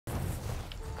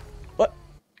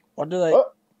Why did I? Oh,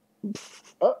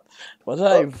 oh, Why did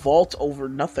I vault over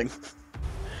nothing?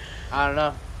 I don't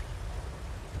know.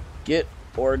 Get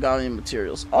origami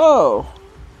materials. Oh.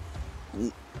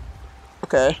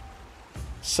 Okay.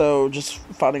 So just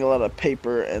finding a lot of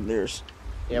paper and there's.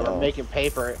 Yeah, No. we're making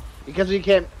paper. Because we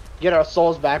can't get our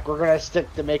souls back, we're gonna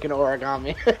stick to making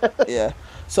origami. Yeah.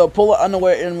 So pull an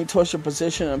unaware enemy towards your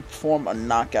position and perform a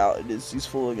knockout. It is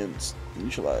useful against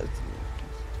neutralized.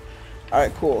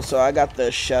 Alright, cool. So I got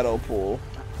the shadow pull.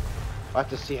 We'll have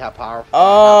to see how powerful.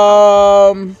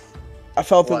 I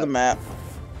fell through What? the map.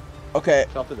 Okay.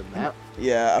 Fell through the map?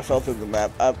 Yeah, I fell through the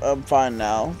map. I'm fine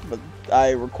now, but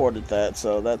I recorded that,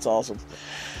 so that's awesome.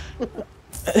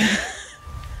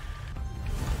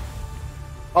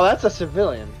 Oh, that's a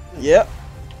civilian. Yep.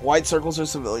 White circles are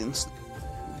civilians.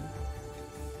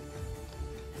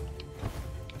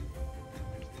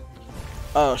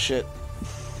 Oh, shit.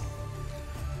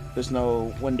 There's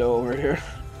no window over here.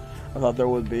 I thought there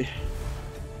would be.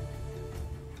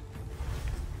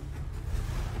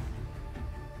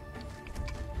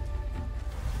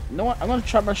 You know what? I'm gonna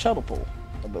try my shadow pull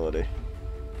ability.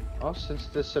 Oh, since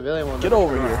the civilian one. Get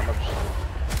over here.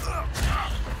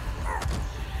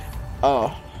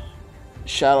 Oh.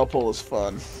 Shadow pull is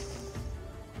fun.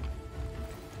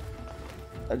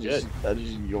 I just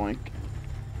yoink.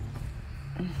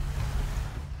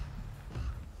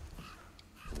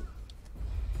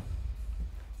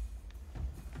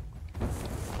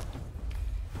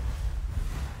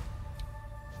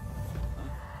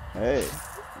 Hey,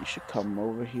 you should come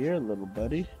over here, little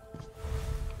buddy.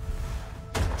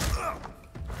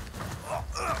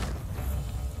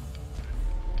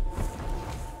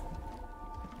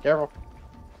 Careful.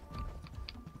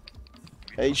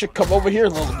 Hey, you should come over here,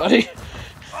 little buddy.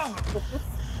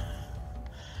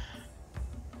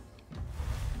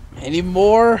 Any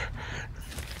more?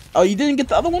 Oh, you didn't get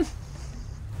the other one?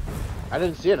 I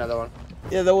didn't see another one.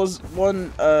 Yeah, there was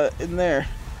one in there.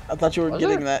 I thought you were Was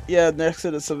getting there? that. Yeah, next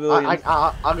to the civilian.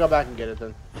 I'll go back and get it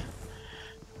then.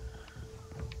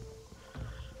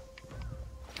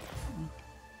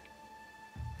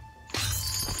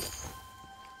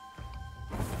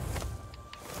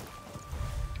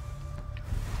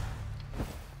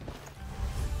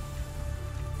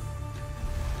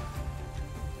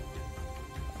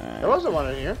 There wasn't one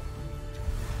in here.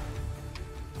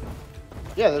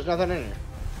 Yeah, there's nothing in here.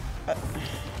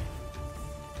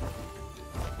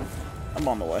 I'm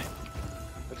on the way.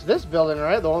 It's this building,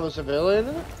 right? The one with the civilian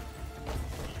in it?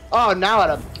 Oh, now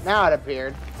it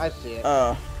appeared. I see it.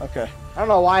 Oh, okay. I don't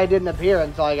know why it didn't appear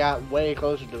until I got way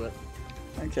closer to it.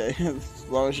 Okay, as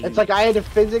long as you... It's like I had to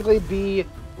physically be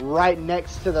right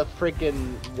next to the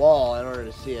freaking wall in order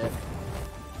to see it.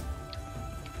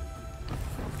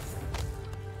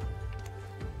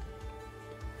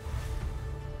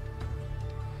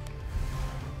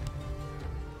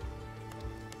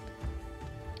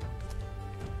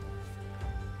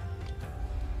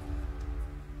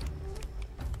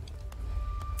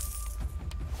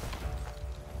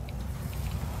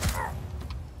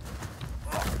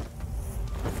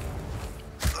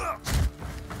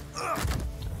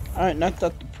 Alright, knocked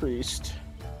out the priest.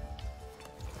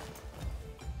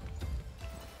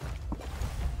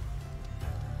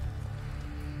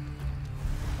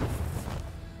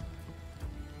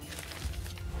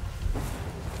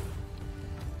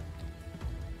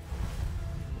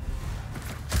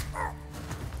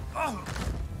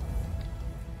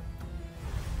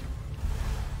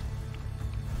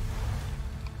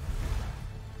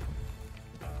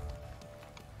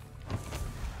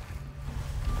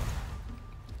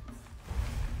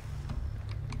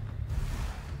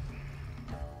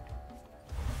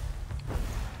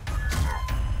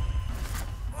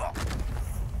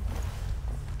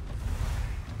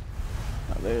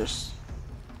 Now there's...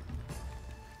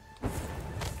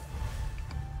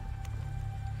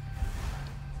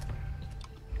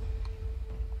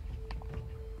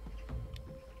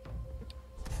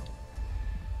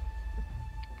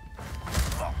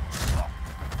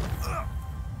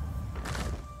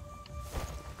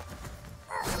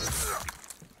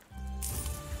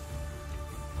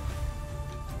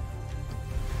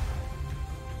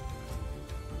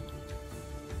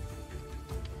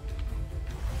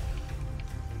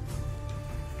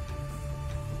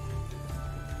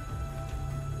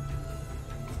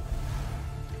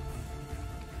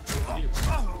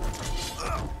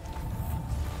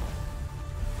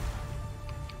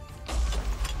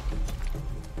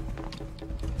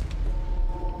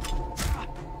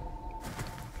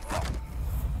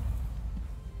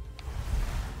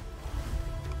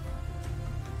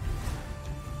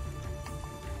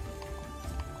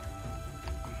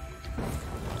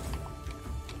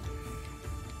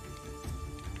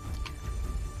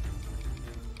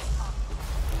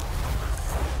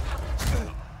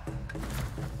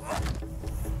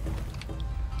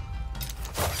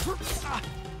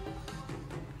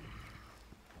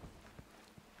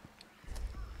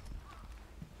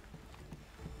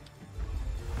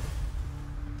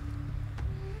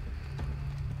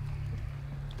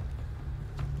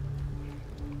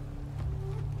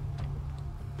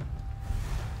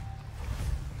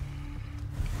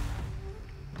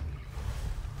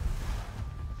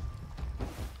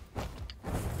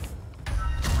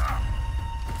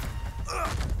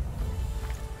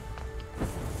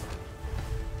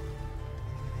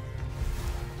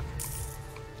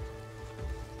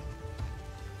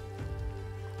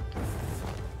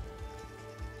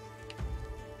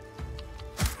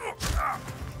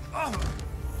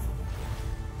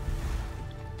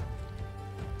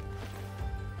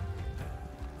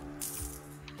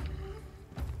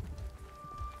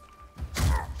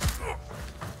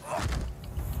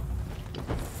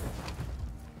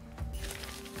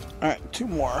 Alright, 2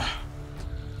 more.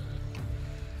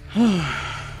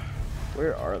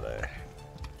 Where are they?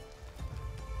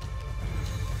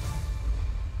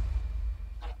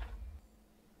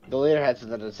 The leader had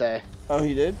something to say. Oh,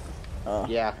 he did? Oh.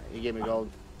 Yeah, he gave me gold.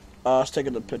 I was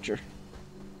taking the picture.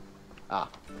 Ah.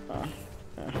 Yeah.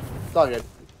 It's all good.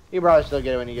 You probably still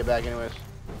get it when you get back anyways.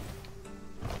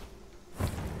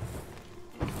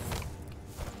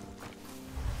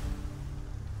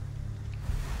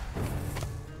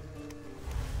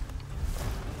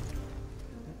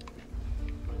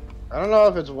 I don't know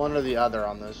if it's one or the other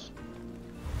on this.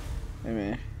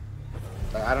 Maybe.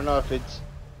 Like, I don't know if it's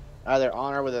either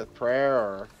honor with a prayer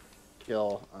or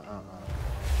kill.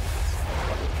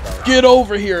 Get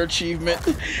over here, achievement.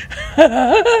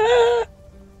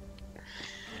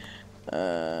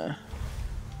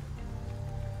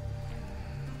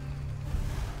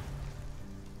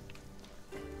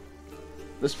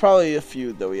 There's probably a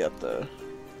few that we have to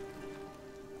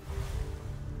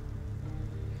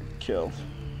kill.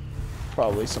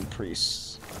 Probably some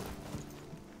priests.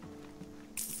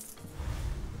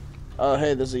 Oh,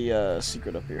 hey, there's a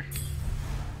secret up here.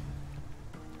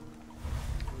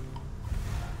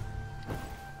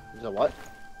 Is it what?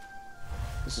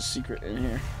 There's a secret in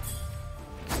here.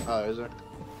 Oh, is there?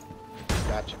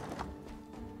 Gotcha.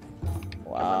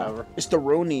 Wow. Over. It's the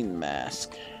Ronin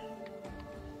mask.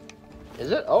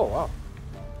 Is it? Oh, wow.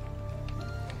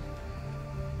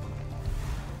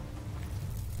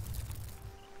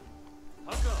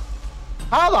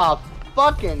 How the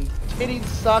fucking titty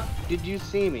suck did you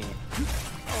see me?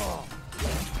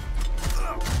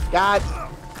 God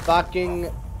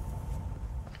fucking...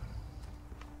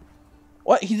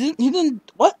 What? He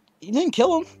didn't, what? You didn't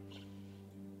kill him?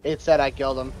 It said I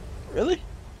killed him. Really?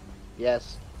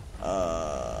 Yes.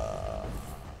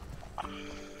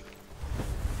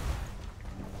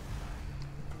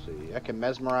 See, I can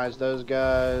mesmerize those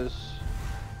guys.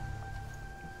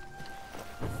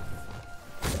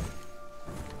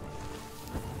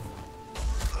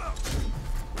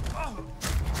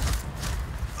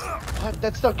 What?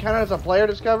 That still counted as a player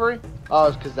discovery? Oh,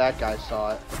 it's because that guy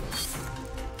saw it.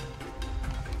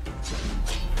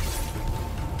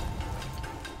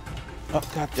 Oh,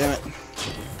 god damn it.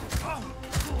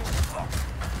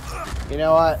 You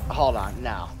know what? Hold on.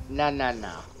 No. No.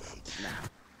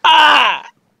 Ah!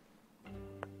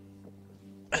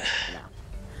 No.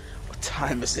 What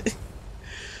time is it?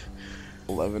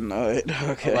 11.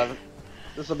 Okay. 11.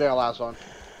 This will be our last one,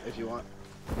 if you want.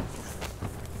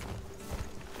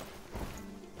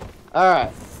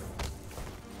 Alright.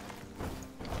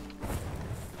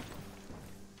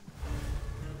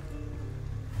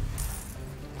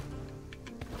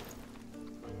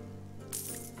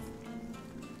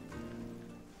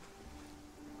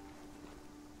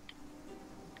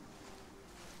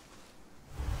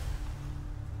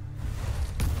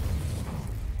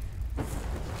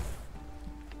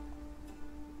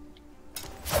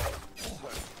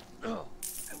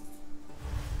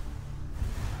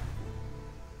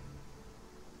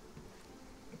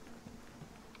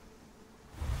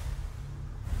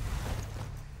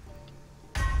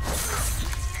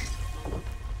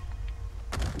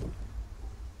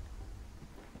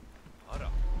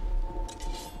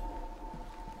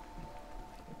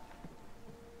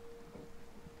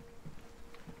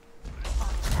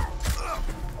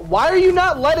 Why are you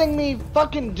not letting me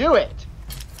fucking do it?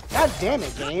 God damn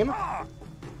it, game.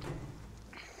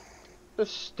 This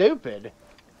is stupid.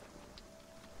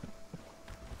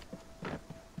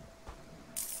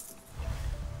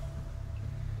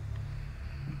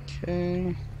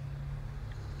 Okay.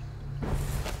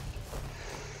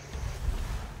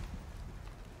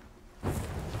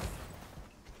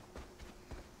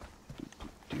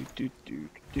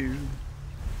 Do.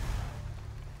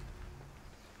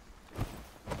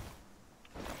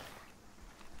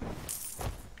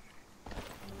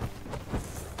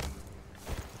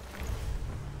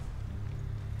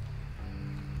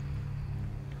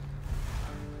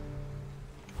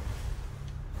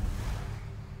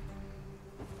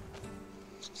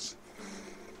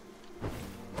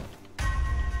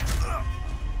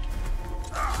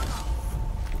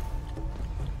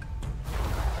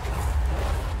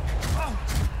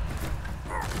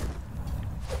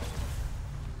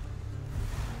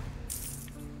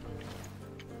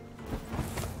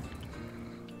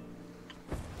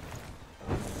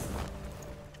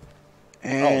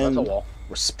 And that's a wall.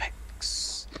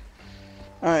 respects.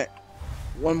 Alright.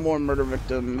 One more murder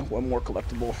victim, one more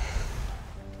collectible.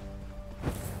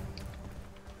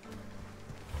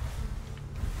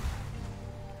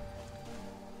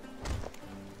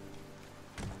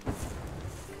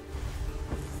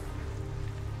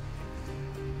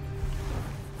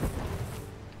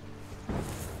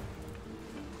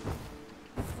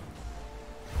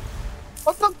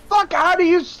 What the fuck? How do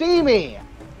you see me?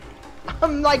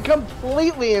 I'm like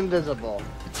completely invisible.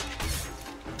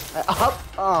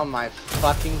 Oh my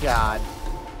fucking god.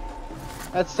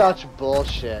 That's such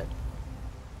bullshit.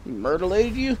 He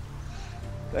murdered you?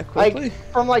 That quickly?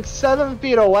 Like, from like 7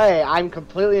 feet away, I'm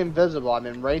completely invisible. I'm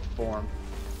in wraith form.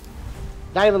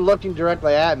 Not even looking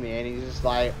directly at me, and he's just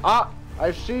like, ah,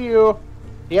 I see you.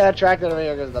 He got attracted to me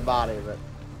because of the body, but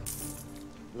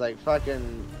like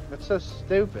fucking, that's so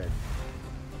stupid.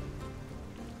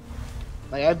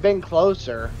 Like, I've been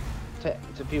closer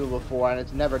to people before, and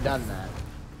it's never done that.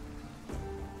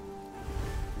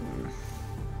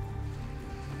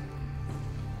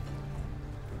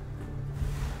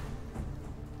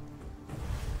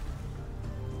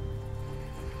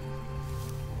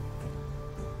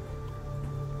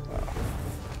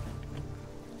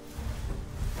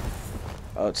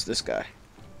 Oh, it's this guy.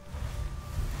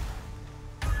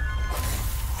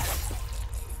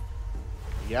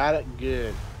 Got it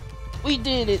good. We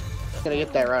did it. Gonna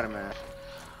get that running man.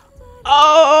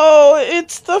 Oh,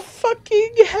 it's the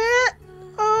fucking hat.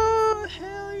 Oh,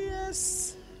 hell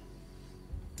yes.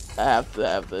 I have to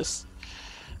have this.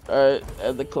 Alright,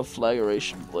 and the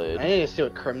conflagration blade. I need to see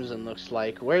what Crimson looks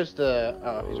like. Where's the...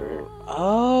 Oh, he's right here.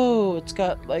 Oh, it's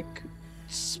got like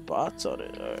spots on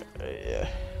it. Alright, yeah.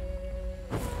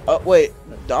 Oh wait,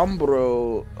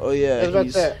 Dombro. Oh yeah,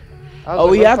 he's. Oh,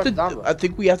 we have to. I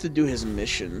think we have to do his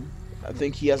mission. I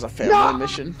think he has a family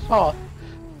mission. Oh.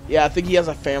 Yeah, I think he has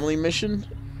a family mission.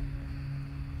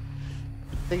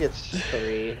 I think it's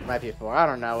 3. It might be 4. I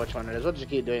don't know which one it is. We'll just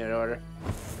keep doing it in order.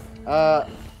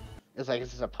 It's like,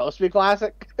 is this supposed to be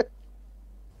classic?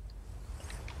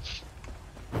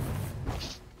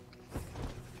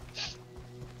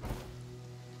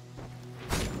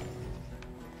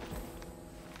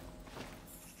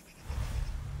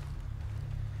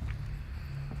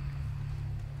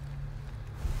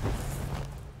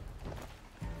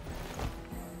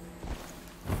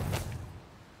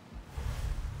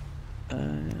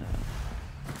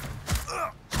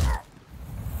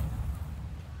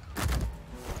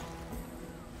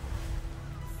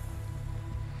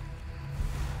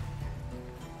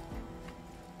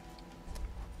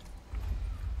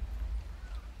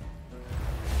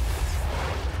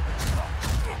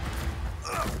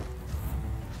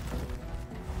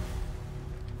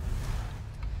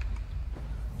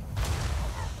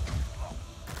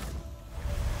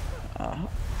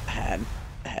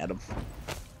 Had him.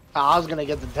 I was gonna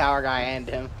get the tower guy and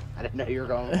him. I didn't know you were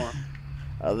going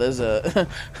for. There's a.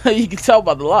 You can tell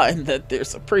by the line that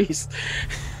there's a priest.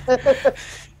 Oh,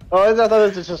 I thought it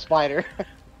was just a spider.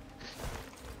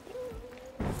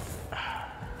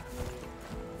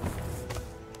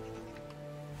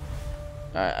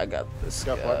 Alright, I got this.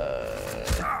 Go for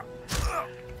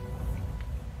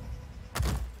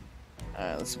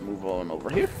Alright, let's move on over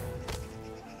here.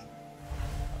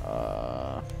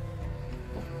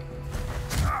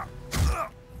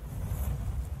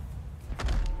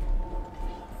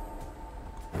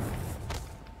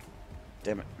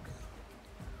 Damn it.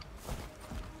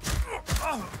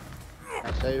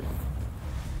 I save.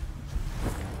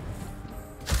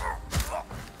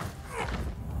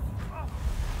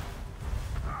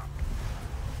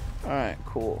 Alright,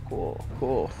 cool.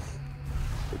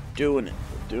 We're doing it.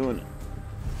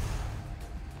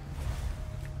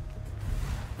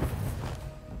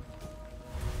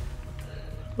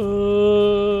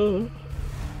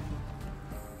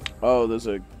 Oh, there's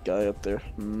a guy up there.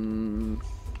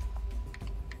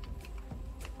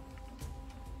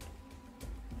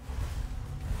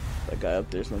 That guy up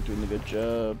there's not doing a good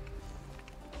job.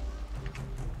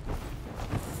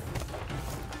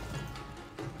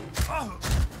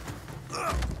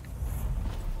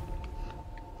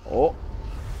 Oh.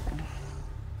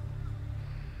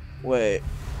 Wait.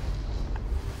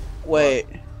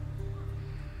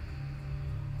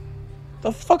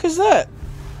 The fuck is that?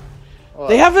 What?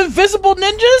 They have invisible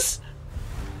ninjas?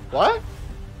 What?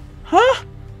 Huh?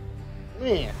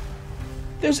 Man.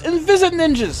 There's invisible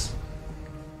ninjas.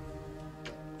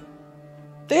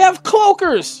 They have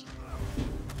cloakers.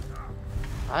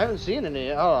 I haven't seen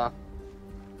any. Oh.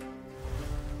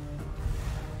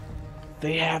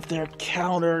 They have their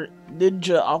counter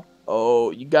ninja up.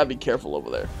 Oh, you gotta be careful over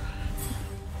there.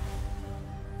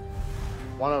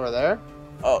 One over there?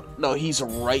 Oh, no, he's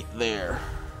right there.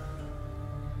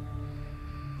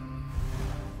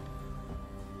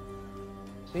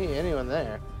 See anyone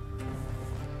there?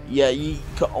 Yeah, you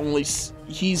can only.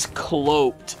 He's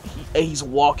cloaked. He's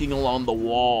walking along the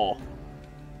wall.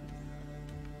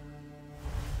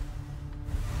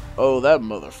 Oh, that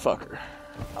motherfucker.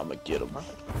 I'ma get him.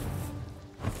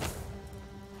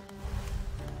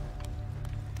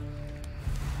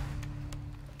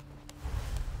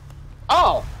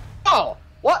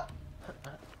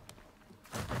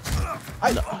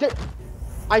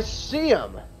 I see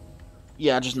him.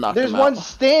 Yeah, I just knocked him out. There's one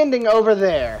standing over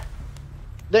there.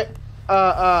 Hold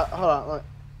on. Look.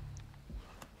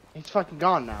 He's fucking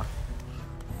gone now.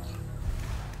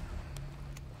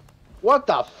 What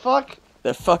the fuck?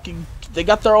 They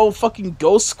got their own fucking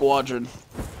ghost squadron.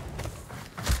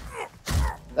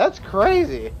 That's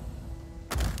crazy.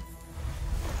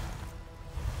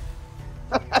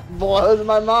 That blows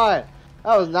my mind.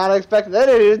 I was not expecting. They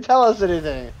didn't even tell us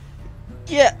anything.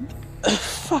 Yeah,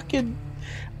 fucking.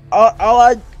 All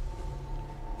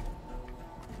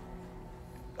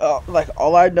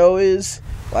I know is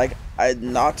like I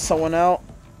knocked someone out,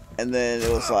 and then it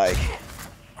was like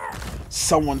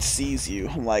someone sees you.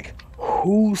 I'm like,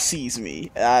 who sees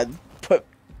me? And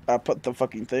I put the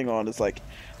fucking thing on. It's like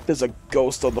there's a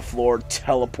ghost on the floor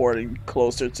teleporting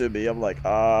closer to me. I'm like,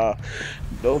 no,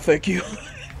 thank you.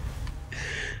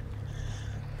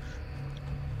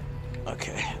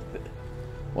 Okay.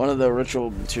 One of the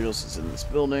ritual materials is in this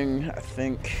building, I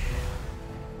think.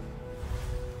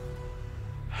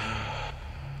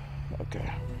 Okay.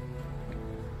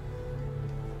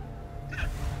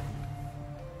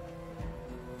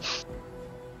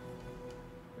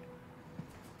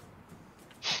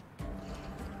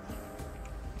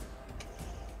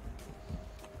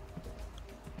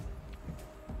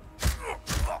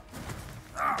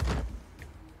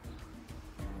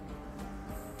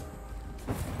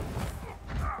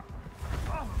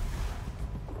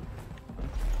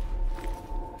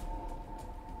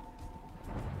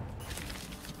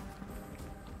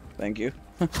 Thank you.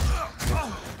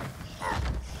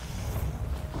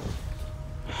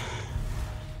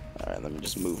 Alright, let me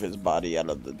just move his body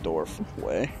out of the door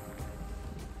way.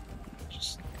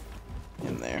 Just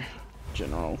in there.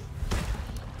 General.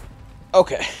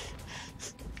 Okay.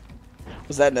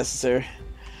 Was that necessary?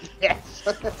 Yes.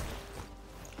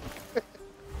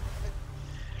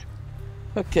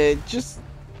 Okay, just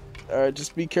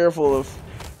be careful of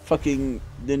fucking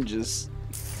ninjas.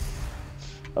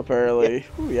 Apparently,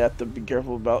 yeah. We have to be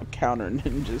careful about counter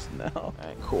ninjas now.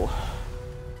 Alright, cool.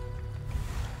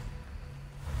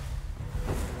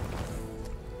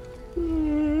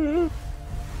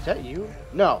 Is that you?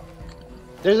 No.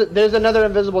 There's another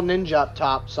invisible ninja up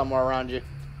top somewhere around you.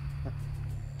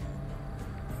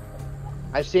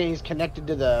 I see he's connected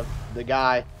to the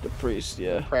guy. The priest,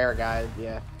 yeah. The prayer guy,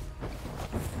 yeah.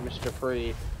 Mr.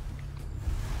 Free.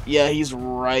 Yeah, he's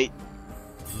right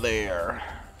there.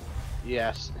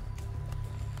 Yes.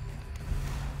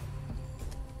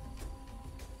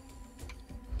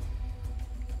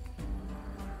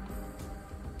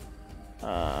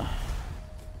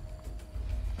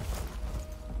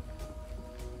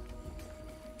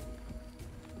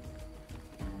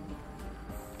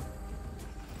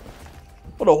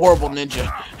 What a horrible ninja.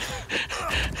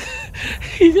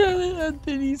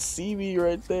 Did he see me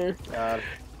right there? God.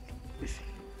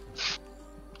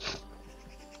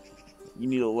 You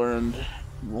need to learn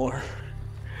more.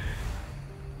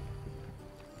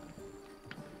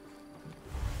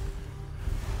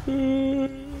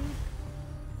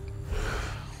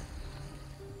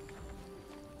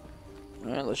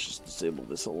 Alright, let's just disable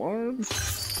this alarm.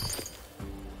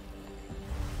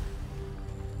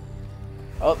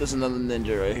 Oh, there's another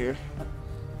ninja right here.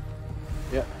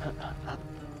 Yeah.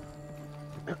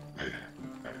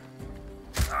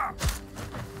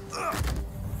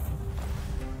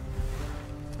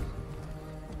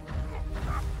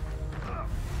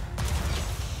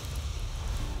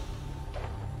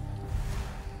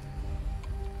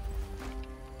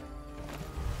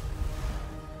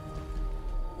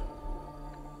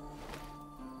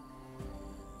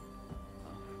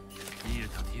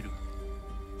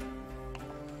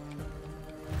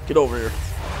 Get over here.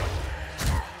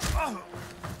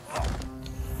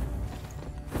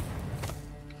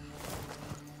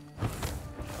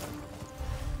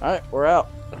 Alright, we're out.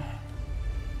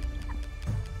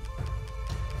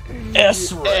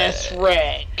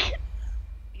 S-Rank.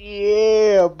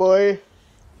 Yeah, boy.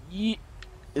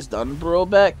 Is Dunbro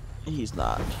back? He's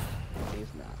not.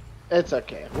 He's not. It's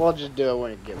okay. We'll just do it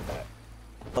when he gets back.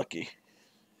 Lucky.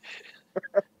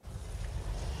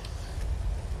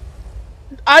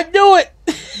 I knew it!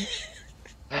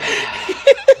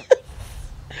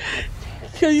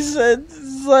 He said,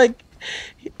 it's like,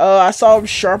 I saw him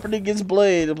sharpening his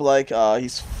blade. I'm like,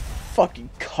 he's fucking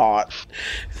caught.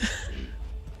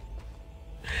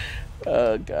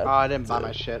 Oh, God. Oh, I didn't buy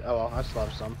my shit. Oh, well, I still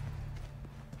have some.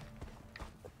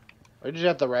 We just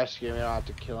have to rescue him. We don't have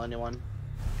to kill anyone.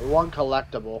 One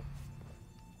collectible.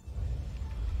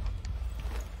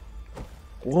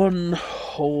 One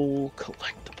whole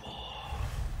collectible.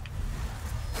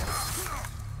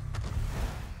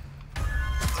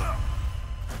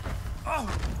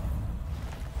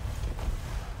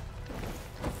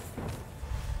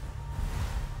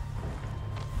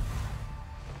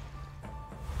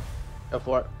 Go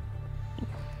for it.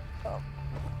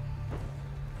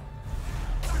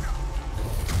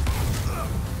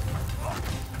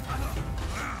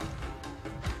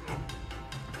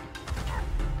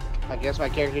 I guess my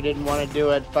character didn't want to do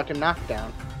a fucking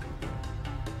knockdown.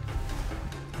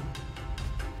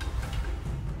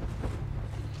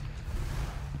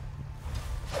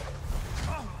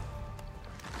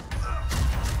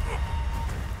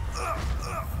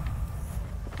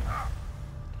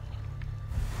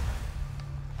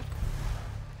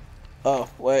 Oh,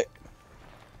 wait.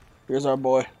 Here's our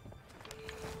boy.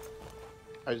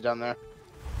 Oh, he's down there.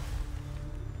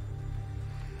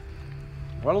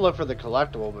 I want to look for the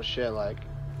collectible, but shit, like,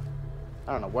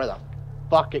 I don't know where the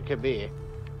fuck it could be.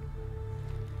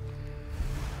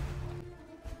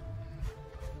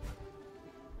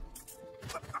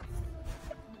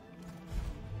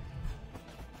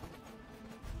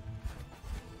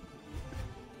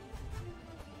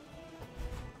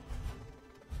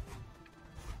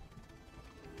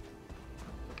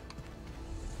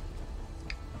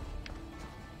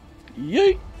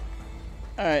 Yeet!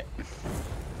 Alright.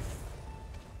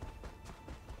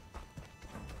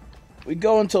 We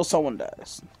go until someone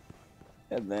dies.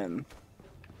 And then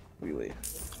we leave.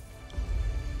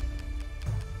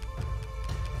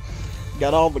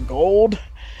 Got all the gold?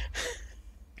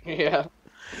 Yeah.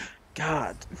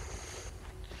 God.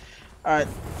 Alright.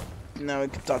 Now we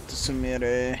can talk to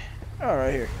Sumire.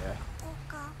 Alright, here. Yeah.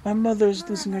 My mother is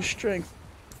losing her strength.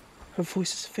 Her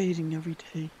voice is fading every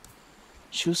day.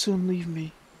 She'll soon leave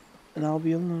me, and I'll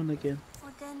be alone again.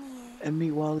 And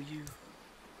meanwhile, you.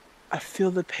 I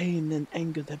feel the pain and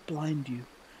anger that blind you.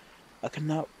 I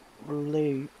cannot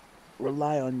rely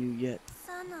on you yet.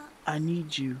 I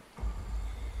need you.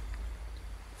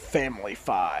 Family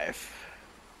 5.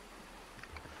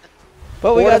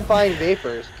 But we fortifying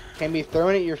vapors can be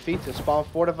thrown at your feet to spawn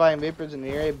fortifying vapors in the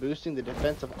area, boosting the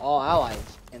defense of all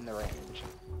allies in the range.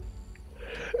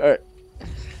 Alright.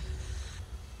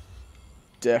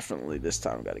 Definitely this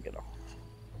time gotta get on.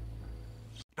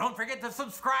 Don't forget to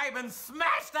subscribe and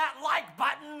smash that like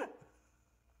button!